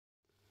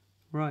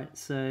Right,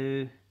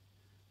 so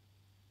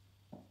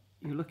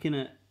you're looking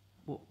at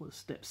what was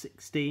step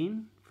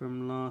 16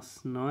 from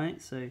last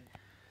night. So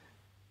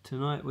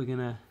tonight we're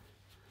gonna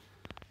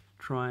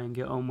try and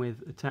get on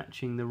with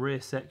attaching the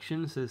rear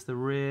section. So there's the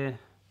rear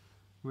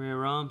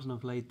arms, and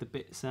I've laid the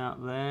bits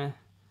out there.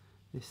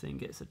 This thing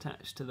gets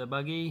attached to the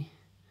buggy,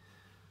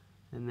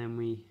 and then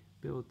we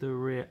build the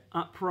rear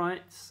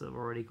uprights. So I've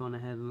already gone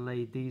ahead and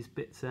laid these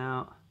bits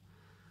out,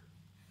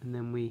 and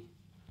then we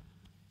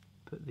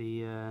put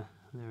the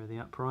there are the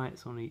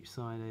uprights on each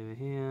side over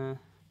here,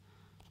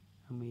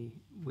 and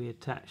we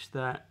attach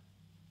that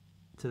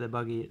to the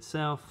buggy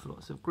itself.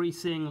 Lots of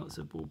greasing, lots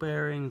of ball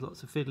bearings,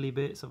 lots of fiddly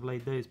bits. I've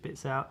laid those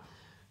bits out.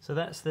 So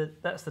that's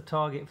the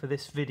target for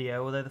this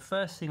video. Although the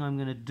first thing I'm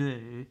going to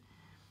do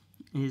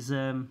is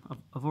I've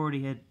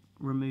already had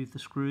removed the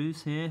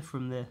screws here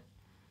from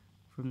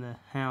the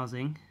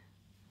housing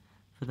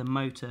for the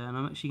motor, and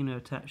I'm actually going to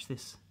attach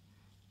this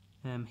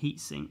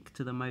heatsink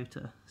to the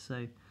motor. So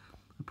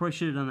I probably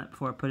should have done that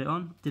before I put it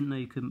on. Didn't know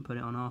you couldn't put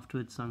it on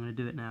afterwards, so I'm going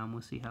to do it now and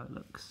we'll see how it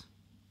looks.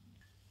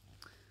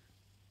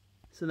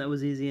 So that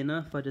was easy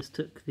enough. I just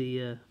took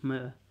the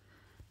motor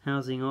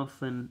housing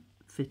off and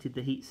fitted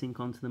the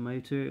heatsink onto the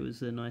motor. It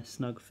was a nice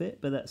snug fit,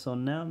 but that's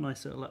on now.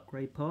 Nice little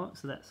upgrade part,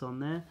 so that's on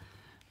there.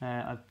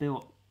 I've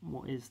built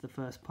what is the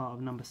first part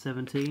of number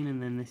 17,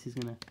 and then this is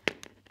going to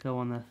go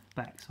on the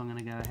back, so I'm going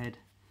to go ahead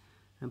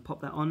and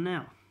pop that on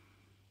now.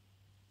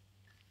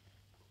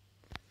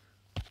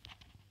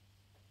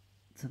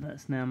 So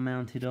that's now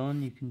mounted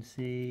on. You can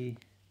see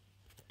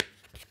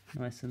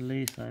nice and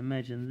loose. I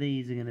imagine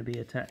these are going to be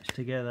attached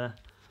together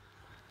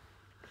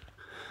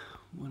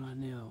when I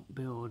now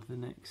build the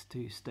next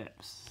two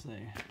steps. So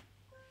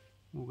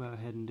we'll go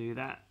ahead and do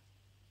that.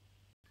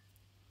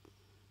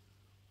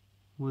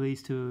 Well,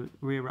 these two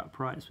rear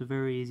uprights were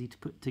very easy to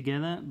put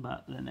together,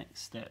 but the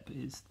next step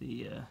is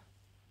the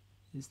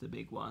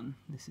big one.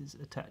 This is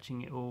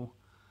attaching it all.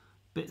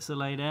 Bits are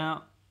laid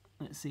out.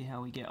 Let's see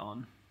how we get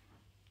on.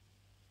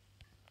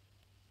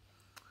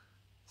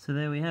 So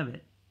there we have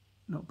it.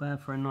 Not bad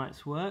for a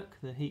night's work.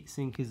 The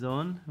heatsink is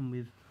on, and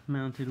we've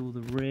mounted all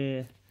the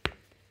rear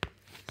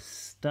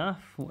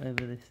stuff,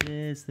 whatever this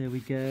is. There we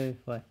go.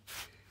 If I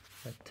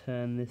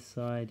turn this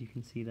side, you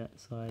can see that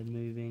side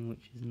moving,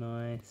 which is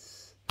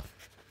nice.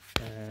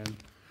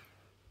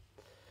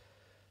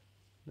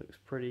 Looks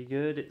pretty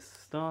good. It's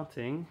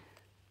starting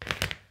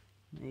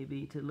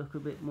maybe to look a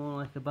bit more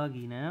like a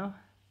buggy now.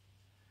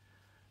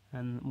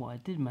 And what I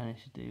did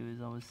manage to do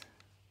is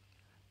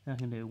I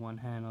can do it with one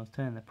hand. I was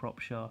turning the prop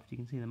shaft. You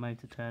can see the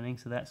motor turning,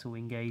 so that's all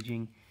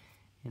engaging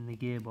in the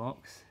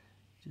gearbox.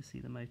 You just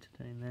see the motor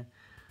turning there.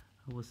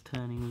 I was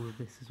turning all of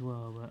this as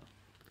well, but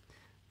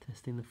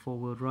testing the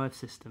four-wheel drive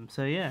system.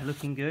 So yeah,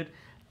 looking good.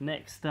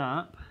 Next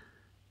up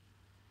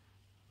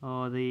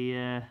are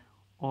the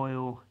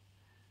oil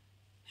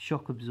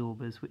shock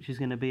absorbers, which is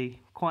going to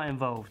be quite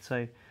involved.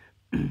 So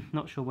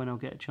not sure when I'll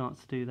get a chance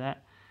to do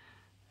that,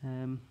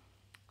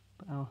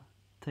 but I'll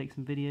take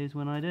some videos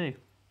when I do.